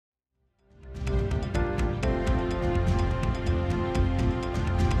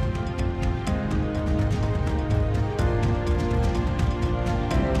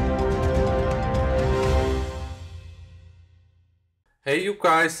Hey you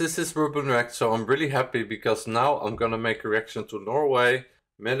guys, this is Ruben React, so I'm really happy because now I'm gonna make a reaction to Norway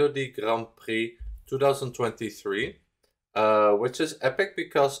Melodi Grand Prix 2023, which is epic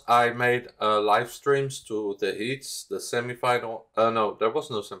because I made live streams to the heats, the semi-final, no, there was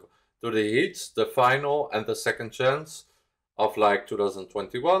no semi, to the heats, the final and the second chance of like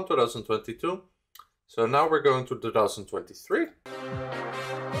 2021, 2022. So now we're going to 2023.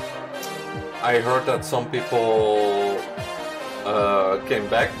 I heard that some people came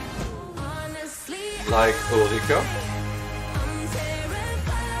back, like Ulrika.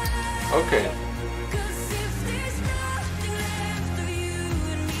 Okay.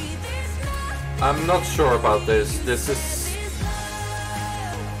 I'm not sure about this. This is...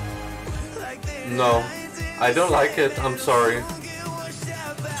 No, I don't like it. I'm sorry.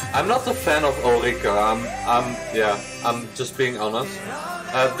 I'm not a fan of Ulrika. I'm just being honest.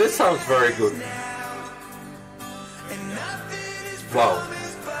 This sounds very good. Wow.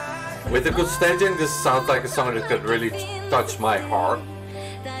 With the good staging, this sounds like a song that could really touch my heart.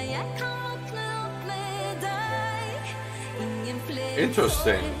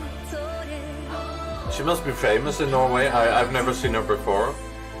 Interesting. She must be famous in Norway. I've never seen her before.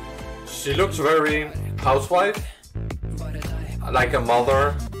 She looks very housewife. Like a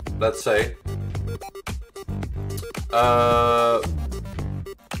mother, let's say.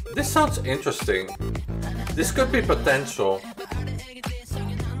 This sounds interesting. This could be potential.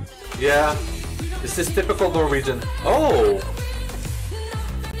 Yeah, this is typical Norwegian. Oh!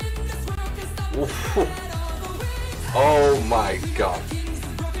 Oh my god.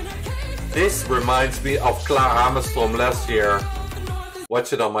 This reminds me of Clara Hammerstrom last year.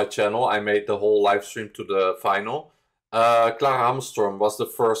 Watch it on my channel. I made the whole live stream to the final. Clara Hammerstrom was the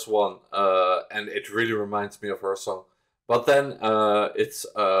first one, and it really reminds me of her song. But then it's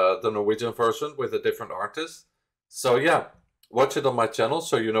the Norwegian version with a different artist. So yeah, watch it on my channel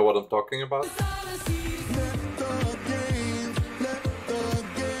so you know what I'm talking about.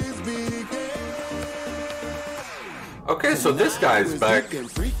 Okay, so this guy's back.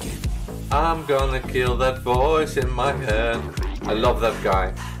 I'm gonna kill that voice in my head. I love that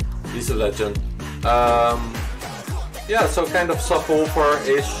guy. He's a legend. Yeah, so kind of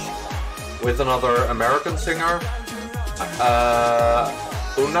subwoofer-ish with another American singer.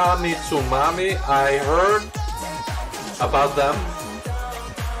 Unami Tsumami, I heard about them,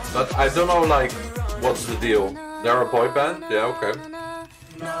 but I don't know like what's the deal. They're a boy band? Yeah, okay.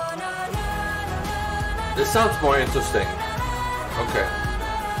 This sounds more interesting. Okay.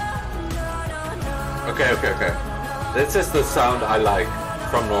 Okay. This is the sound I like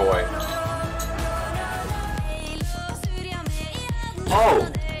from Norway. Oh!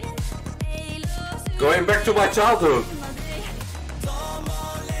 Going back to my childhood.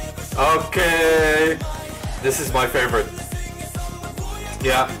 Okay. This is my favorite.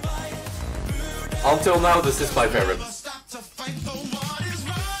 Yeah. Until now, this is my favorite.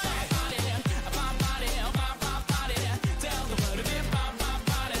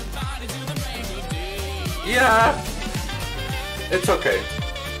 Yeah. It's okay.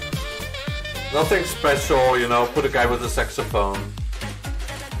 Nothing special, you know, put a guy with a saxophone.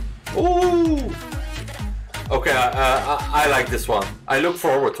 Ooh! Okay, I like this one. I look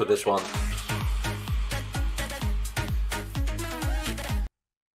forward to this one.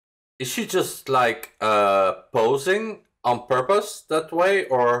 Is she just like posing on purpose that way,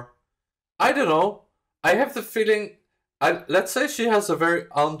 or I don't know. I have the feeling, let's say she has a very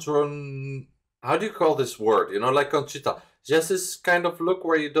andron, how do you call this word? You know, like Conchita. She has this kind of look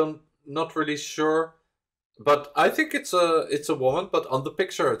where you not really sure, but I think it's a woman. But on the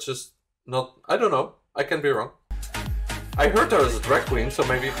picture, it's just not. I don't know. I can be wrong. I heard her as a drag queen, so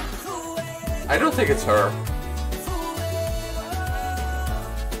maybe. I don't think it's her.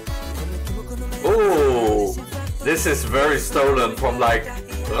 Oh, this is very stolen from like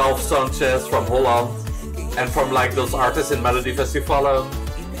Ralph Sanchez from Holland and from like those artists in Melodi Festivalen.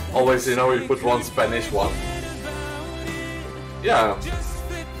 Always, you know, you put one Spanish one. Yeah,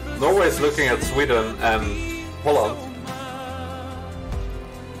 Norway is looking at Sweden and Holland.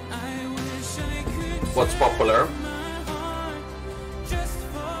 What's popular?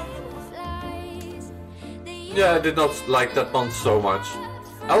 Yeah, I did not like that one so much.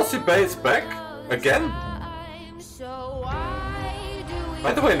 Elsie Bay is back again.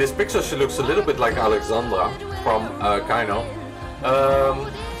 By the way, in this picture she looks a little bit like Alexandra from Kaino.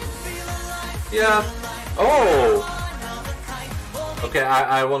 Yeah. Oh. Okay,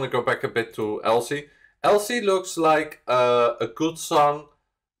 I want to go back a bit to Elsie. Elsie looks like a good song,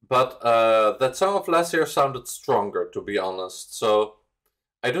 but that song of last year sounded stronger, to be honest. So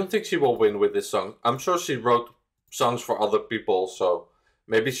I don't think she will win with this song. I'm sure she wrote songs for other people, so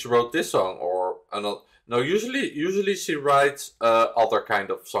maybe she wrote this song or another. No, usually she writes other kind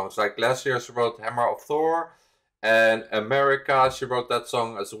of songs. Like last year she wrote Hammer of Thor, and America she wrote that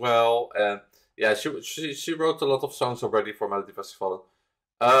song as well. And yeah, she wrote a lot of songs already for Melodifestivalen.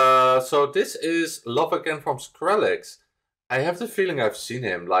 So this is Love Again from Skrillex. I have the feeling I've seen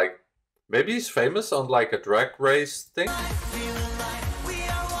him. Like maybe he's famous on like a drag race thing.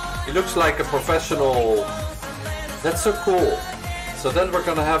 He looks like a professional. That's so cool. So then we're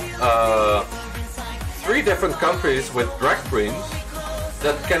gonna have 3 different countries with drag queens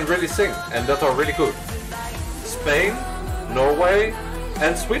that can really sing and that are really good. Spain, Norway,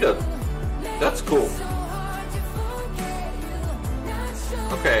 and Sweden. That's cool.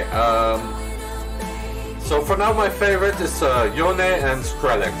 Okay, so for now my favorite is Yone and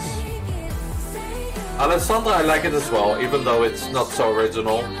Skrillex. Alessandra I like it as well, even though it's not so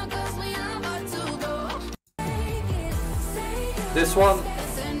original. This one,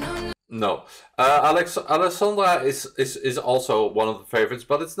 no. Alessandra is also one of the favorites,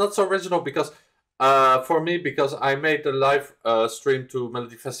 but it's not so original because, for me, because I made the live stream to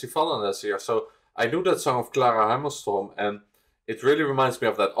Melodifestivalen this year, so I knew that song of Clara Hammerstrom, and it really reminds me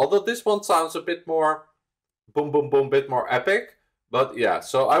of that. Although this one sounds a bit more boom boom boom, bit more epic, but yeah.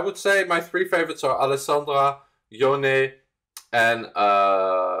 So I would say my 3 favorites are Alessandra, Yone, and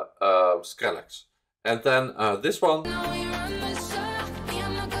Skrillex. And then this one.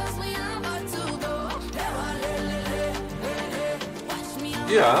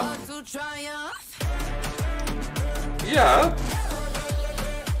 Yeah. Yeah.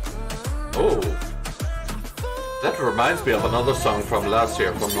 Oh. That reminds me of another song from last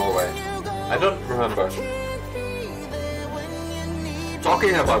year from Norway. I don't remember.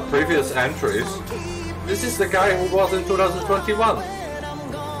 Talking about previous entries, this is the guy who was in 2021.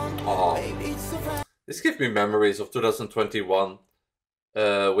 Oh. This gives me memories of 2021.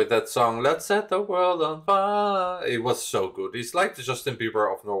 With that song, Let's Set the World on Fire. It was so good. He's like the Justin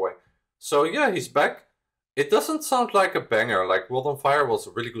Bieber of Norway. So yeah, he's back. It doesn't sound like a banger. Like World on Fire was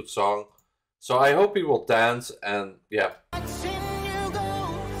a really good song. So I hope he will dance and yeah.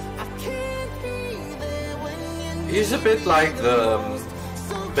 He's a bit like the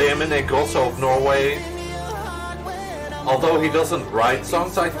Benjamin Grosso of Norway. Although he doesn't write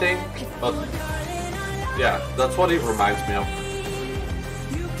songs, I think. But yeah, that's what he reminds me of.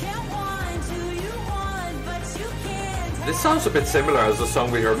 This sounds a bit similar as the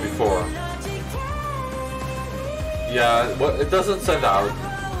song we heard before. Yeah, well, it doesn't stand out.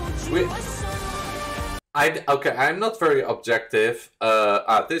 Okay, I'm not very objective.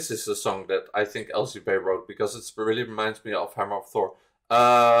 This is a song that I think Elsie Bay wrote because it really reminds me of Hammer of Thor.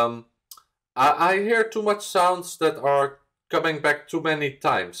 I hear too much sounds that are coming back too many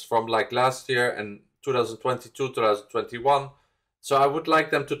times from like last year and 2022, 2021. So I would like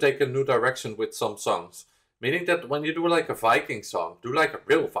them to take a new direction with some songs. Meaning that when you do like a Viking song, do like a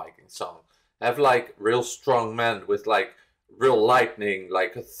real Viking song. Have like real strong men with like real lightning,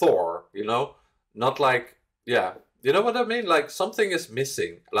 like a Thor, you know? Not like, yeah, you know what I mean? Like something is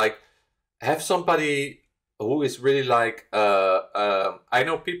missing. Like have somebody who is really like, I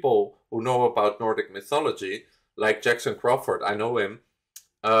know people who know about Nordic mythology, like Jackson Crawford, I know him.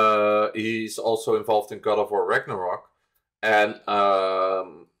 He's also involved in God of War Ragnarok. And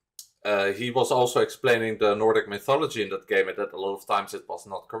he was also explaining the Nordic mythology in that game and that a lot of times it was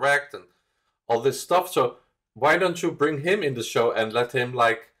not correct and all this stuff. So why don't you bring him in the show and let him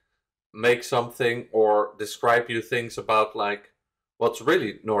like make something or describe you things about like what's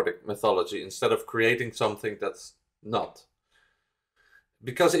really Nordic mythology instead of creating something that's not.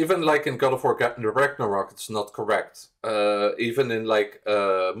 Because even like in God of War Ragnarok, it's not correct. Even in like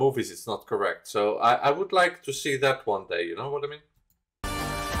movies, it's not correct. So I would like to see that one day, you know what I mean?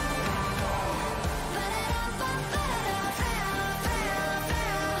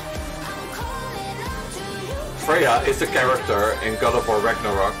 Freya is the character in God of War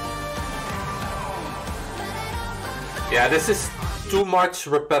Ragnarok. Yeah, this is too much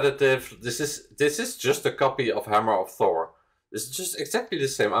repetitive. This is just a copy of Hammer of Thor. It's just exactly the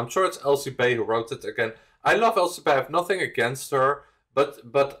same. I'm sure it's Elsie Bay who wrote it again. I love Elsie Bay. I have nothing against her, but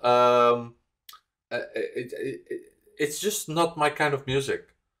it's just not my kind of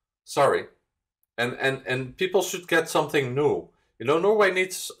music. Sorry, and people should get something new. You know, Norway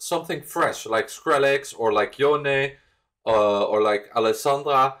needs something fresh, like Skrillex or like Yone or like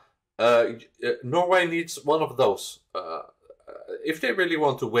Alessandra. Norway needs one of those. If they really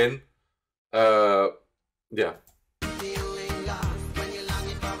want to win, yeah.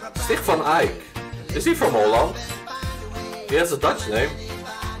 Stig van Eyck. Is he from Holland? He has a Dutch name.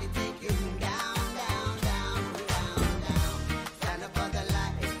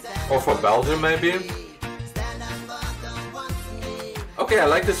 Or from Belgium, maybe. Okay, I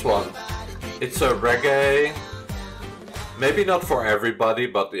like this one. It's a reggae. Maybe not for everybody,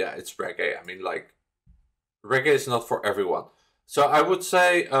 but yeah, it's reggae. I mean, like, reggae is not for everyone. So I would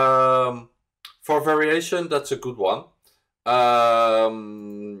say, for variation, that's a good one. I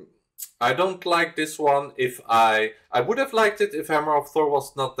don't like this one. I would have liked it if Hammer of Thor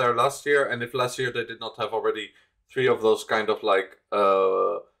was not there last year, and if last year they did not have already 3 of those kind of like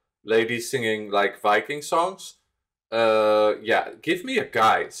ladies singing like Viking songs. Yeah, give me a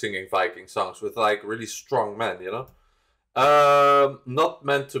guy singing Viking songs with like really strong men, you know. Not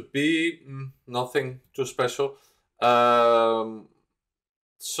meant to be, nothing too special.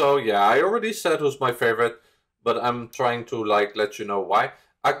 So yeah, I already said who's my favorite, but I'm trying to like let you know why.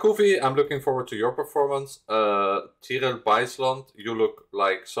 Akuvi, I'm looking forward to your performance. Tiril Bijsland, you look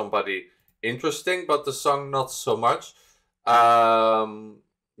like somebody interesting, but the song not so much.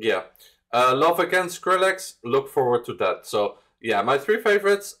 Yeah. Love Against Skrillex, look forward to that. So yeah, my 3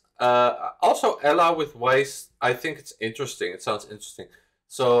 favorites. Also Ella with Waste, I think it's interesting. It sounds interesting.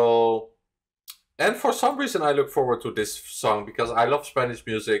 So, and for some reason I look forward to this song because I love Spanish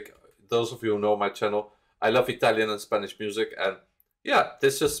music. Those of you who know my channel, I love Italian and Spanish music, and yeah,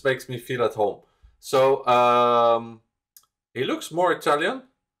 this just makes me feel at home. So, he looks more Italian.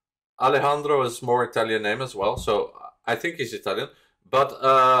 Alejandro is more Italian name as well, so I think he's Italian. But,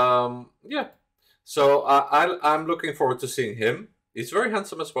 yeah. So, I'm looking forward to seeing him. He's very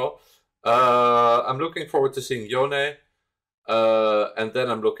handsome as well. I'm looking forward to seeing Yone. And then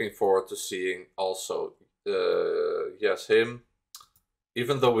I'm looking forward to seeing also, yes, him.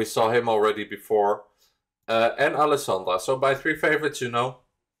 Even though we saw him already before. And Alessandra. So my 3 favorites, you know,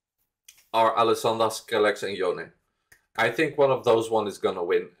 are Alessandra, Skrillex, and Yone. I think one of those one is gonna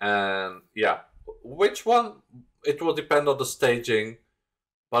win. And yeah, which one? It will depend on the staging,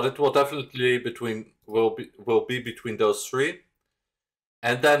 but it will definitely will be between those 3.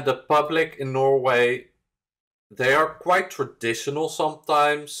 And then the public in Norway, they are quite traditional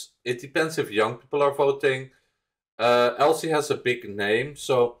sometimes. It depends if young people are voting. Elsie has a big name,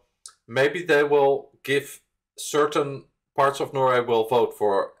 so maybe they will give certain parts of Norway will vote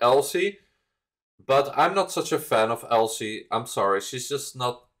for Elsie. But I'm not such a fan of Elsie. I'm sorry, she's just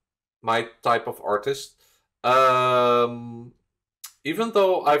not my type of artist. Even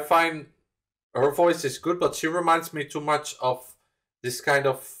though I find her voice is good, but she reminds me too much of this kind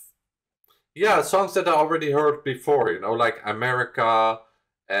of, yeah, songs that I already heard before, you know, like America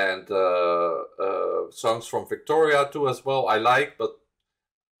and songs from Victoria too as well. I like, but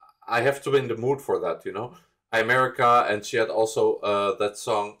I have to be in the mood for that, you know. America, and she had also that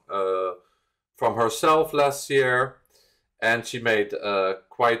song from herself last year, and she made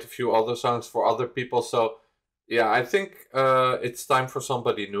quite a few other songs for other people. So yeah, I think it's time for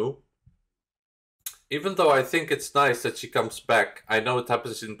somebody new. Even though I think it's nice that she comes back. I know it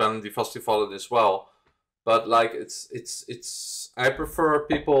happens in Melodifestivalen as well, but like it's I prefer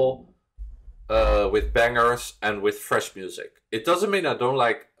people with bangers and with fresh music. It doesn't mean I don't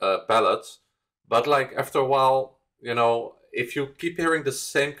like ballads, but like after a while, you know, if you keep hearing the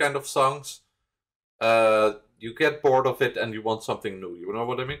same kind of songs, you get bored of it and you want something new. You know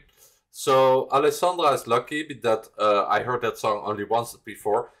what I mean? So Alessandra is lucky that I heard that song only once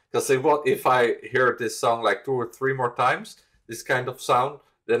before. Because if I hear this song like 2 or 3 more times, this kind of sound,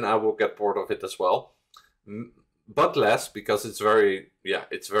 then I will get bored of it as well. But less, because it's very, yeah,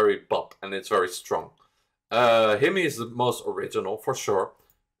 it's very pop and it's very strong. Himi is the most original, for sure,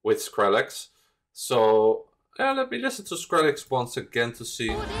 with Skrillex. So, let me listen to Skrillex once again to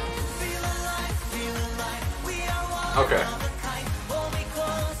see. Okay.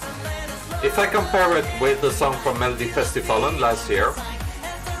 If I compare it with the song from Melodifestivalen last year,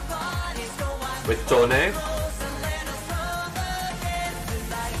 with Tone,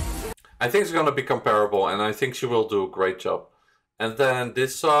 I think it's gonna be comparable, and I think she will do a great job. And then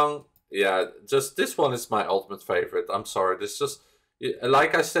this song, yeah, just this one is my ultimate favorite. I'm sorry, this just,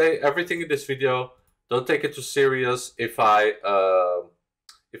 like I say, everything in this video, don't take it too serious. If I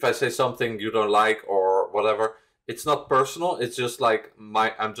say something you don't like or whatever, it's not personal. It's just like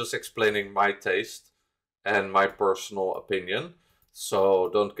I'm just explaining my taste and my personal opinion. So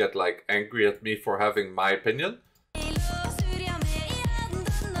don't get like angry at me for having my opinion.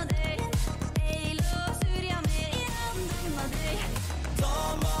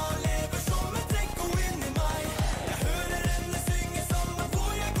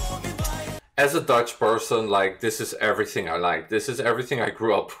 As a Dutch person, like, this is everything I like. This is everything I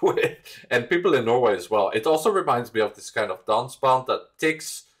grew up with. And people in Norway as well. It also reminds me of this kind of dance band that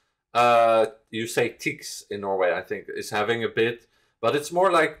Tix, you say Tix in Norway, I think, is having a bit. but it's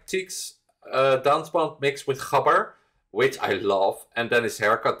more like Teek's dansband mixed with gabber, which I love. And then his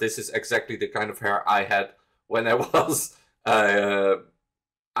haircut. This is exactly the kind of hair I had when I was, I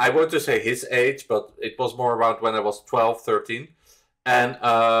want to say his age, but it was more around when I was 12, 13. And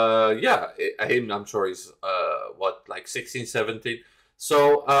yeah, I'm sure he's, what, like 16, 17.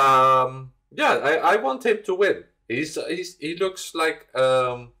 So yeah, I want him to win. He looks like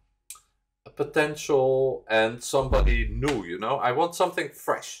a potential and somebody new, you know? I want something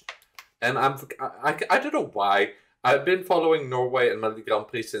fresh. And I don't know why. I've been following Norway and Melodi Grand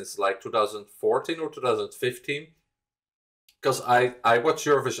Prix since like 2014 or 2015. Because I watched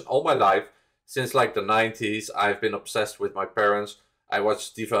Eurovision all my life. Since like the 90s, I've been obsessed with my parents. I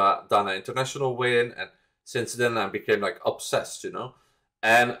watched Diva Dana International win. And since then I became like obsessed, you know?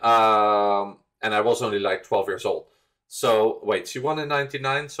 And I was only like 12 years old. So, wait, she won in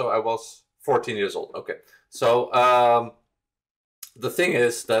 99, so I was 14 years old. Okay. So, the thing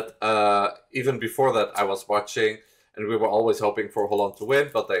is that even before that, I was watching, and we were always hoping for Holland to win,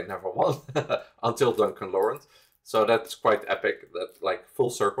 but they never won until Duncan Lawrence. So that's quite epic, that like full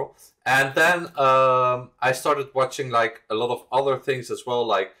circle. And then I started watching like a lot of other things as well,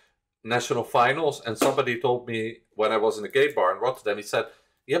 like national finals. And somebody told me when I was in a gay bar in Rotterdam, he said,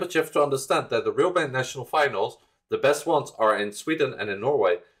 yeah, but you have to understand that the real band national finals, the best ones are in Sweden and in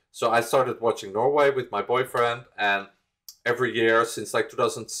Norway. So I started watching Norway with my boyfriend, and every year since like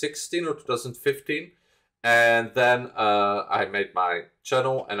 2016 or 2015. And then I made my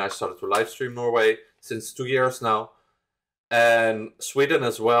channel and I started to live stream Norway since 2 years now. And Sweden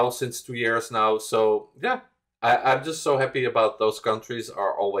as well since 2 years now. So yeah, I'm just so happy about those countries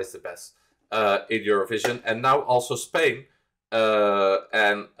are always the best in Eurovision. And now also Spain.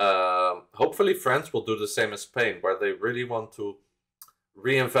 And hopefully France will do the same as Spain, where they really want to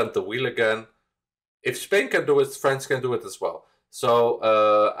reinvent the wheel again. If Spain can do it, France can do it as well. So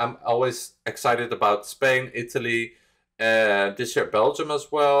I'm always excited about Spain, Italy, and this year Belgium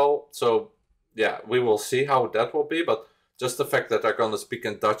as well. So yeah, we will see how that will be. But just the fact that they're going to speak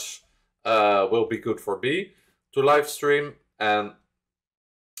in Dutch will be good for me to live stream. And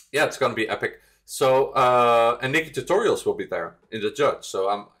yeah, it's going to be epic. So, and Nikki Tutorials will be there in the judge. So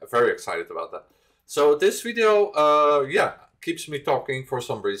I'm very excited about that. So this video, yeah, keeps me talking for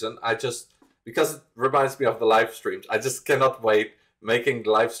some reason. Because it reminds me of the live streams. I just cannot wait making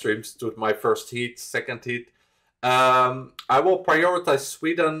live streams to my first heat, second heat. I will prioritize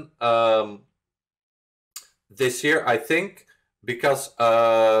Sweden this year, I think, because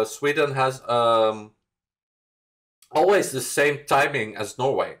Sweden has always the same timing as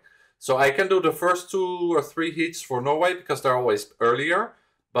Norway. So I can do the first 2 or 3 heats for Norway because they're always earlier.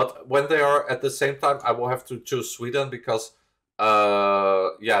 But when they are at the same time, I will have to choose Sweden because,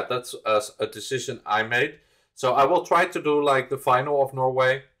 yeah, that's a decision I made. So I will try to do like the final of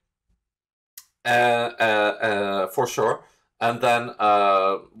Norway for sure. And then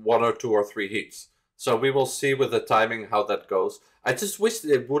 1 or 2 or 3 heats. So we will see with the timing how that goes. I just wish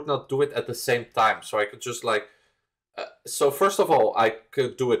they would not do it at the same time. So I could just like... so first of all, I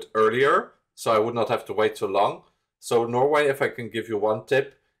could do it earlier, so I would not have to wait too long. So Norway, if I can give you one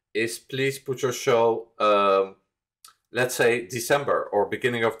tip, is please put your show, let's say December or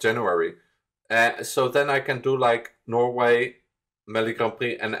beginning of January. So then I can do like Norway, Melodi Grand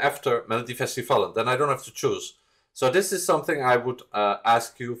Prix, and after Melodi Festivalen. Then I don't have to choose. So this is something I would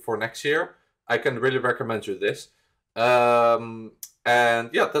ask you for next year. I can really recommend you this. And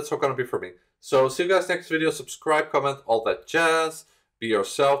yeah, that's all going to be for me. So see you guys next video. Subscribe, comment, all that jazz. Be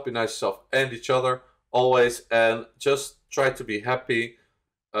yourself, be nice to yourself and each other always, and just try to be happy.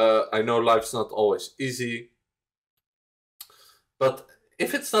 I know life's not always easy, but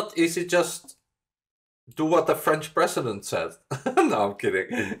if it's not easy, just do what the French president said. No, I'm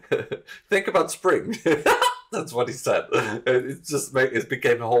kidding. Think about spring. That's what he said. It just it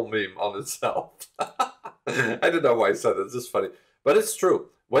became a whole meme on itself. I don't know why he said it. It's just funny, but it's true.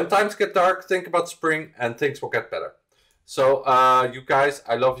 When times get dark, think about spring and things will get better. So, you guys,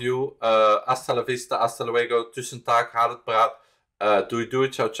 I love you. Hasta la vista, hasta luego. Tusen tak, had het praat. Doei doei,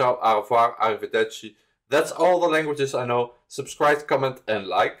 ciao ciao, au revoir, arrivederci. That's all the languages I know. Subscribe, comment, and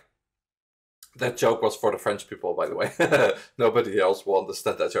like. That joke was for the French people, by the way. Nobody else will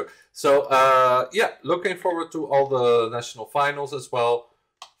understand that joke. So, yeah, looking forward to all the national finals as well.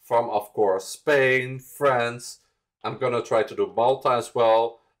 From, of course, Spain, France. I'm gonna try to do Malta as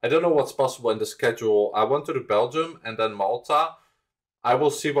well. I don't know what's possible in the schedule. I want to do Belgium and then Malta. I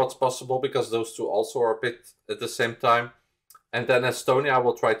will see what's possible because those two also are a bit at the same time. And then Estonia, I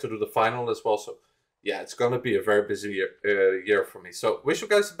will try to do the final as well. So yeah, it's going to be a very busy year for me. So wish you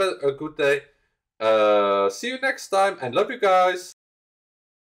guys a good day. See you next time and love you guys.